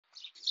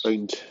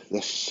Found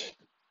this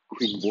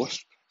queen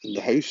wasp in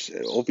the house.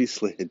 It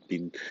obviously had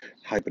been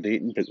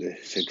hibernating, but the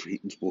central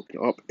heating's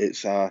woken it up.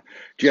 It's a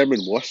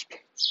German wasp,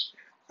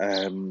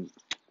 um,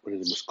 one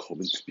of the most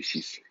common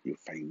species you'll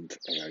find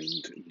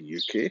around in the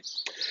UK.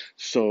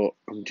 So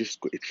I'm just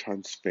going to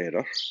transfer her,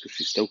 because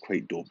she's still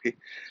quite dopey,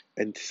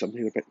 into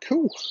something a bit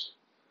cool.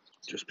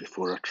 Just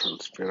before I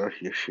transfer her,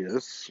 here she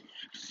is.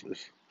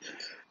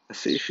 I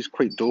say she's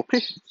quite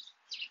dopey,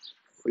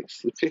 quite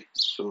sleepy,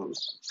 so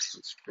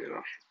transfer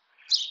her.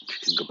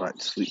 She can go back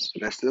to sleep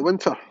the rest of the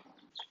winter.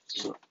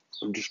 So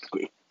I'm just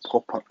going to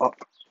pop her up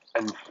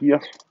in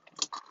here.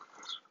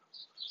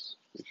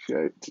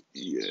 Check.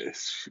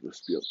 Yes, she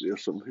must be up there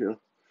somewhere.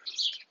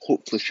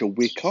 Hopefully she'll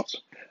wake up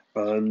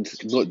and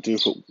not do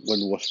what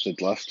one wasp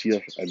did last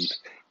year and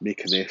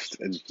make a nest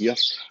in here.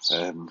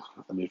 I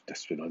moved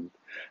this one on.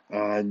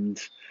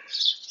 And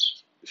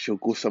she'll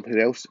go somewhere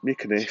else,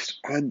 make a nest,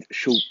 and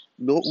she'll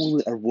not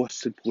only are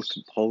wasps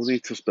important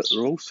pollinators, but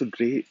they're also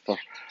great for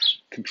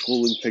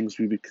controlling things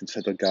we would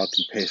consider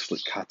garden pests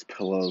like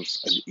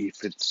caterpillars and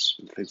aphids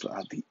and things like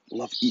that. They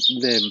love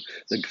eating them.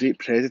 They're great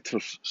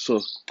predators.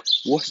 So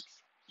wasps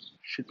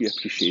should be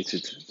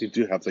appreciated. They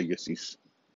do have their uses.